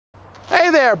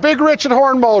Hey there, Big Rich at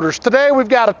Horne Motors. Today we've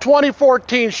got a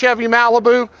 2014 Chevy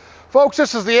Malibu. Folks,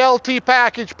 this is the LT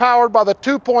package powered by the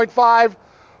 2.5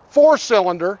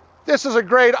 4-cylinder. This is a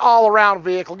great all-around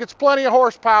vehicle. Gets plenty of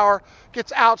horsepower,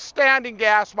 gets outstanding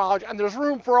gas mileage, and there's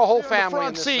room for a whole family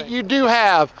in this seat. You do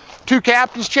have two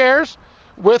captain's chairs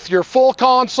with your full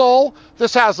console.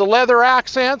 This has the leather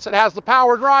accents. It has the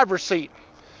power driver's seat.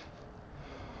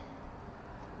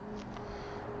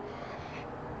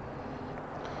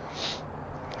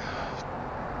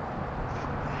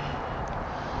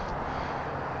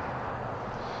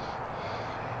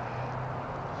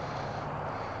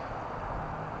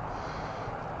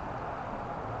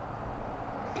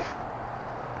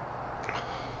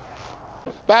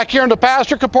 Back here in the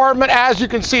passenger compartment, as you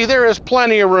can see, there is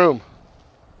plenty of room.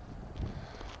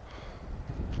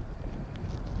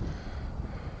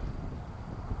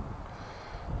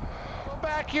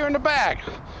 Back here in the back,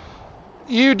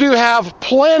 you do have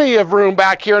plenty of room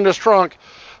back here in this trunk.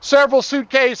 Several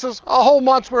suitcases, a whole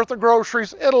month's worth of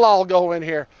groceries, it'll all go in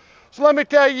here. So let me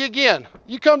tell you again,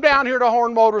 you come down here to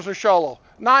Horne Motors in Sholo,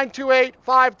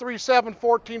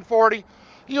 928-537-1440.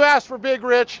 You ask for Big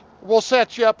Rich, we'll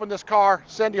set you up in this car,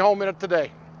 send you home in it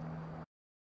today.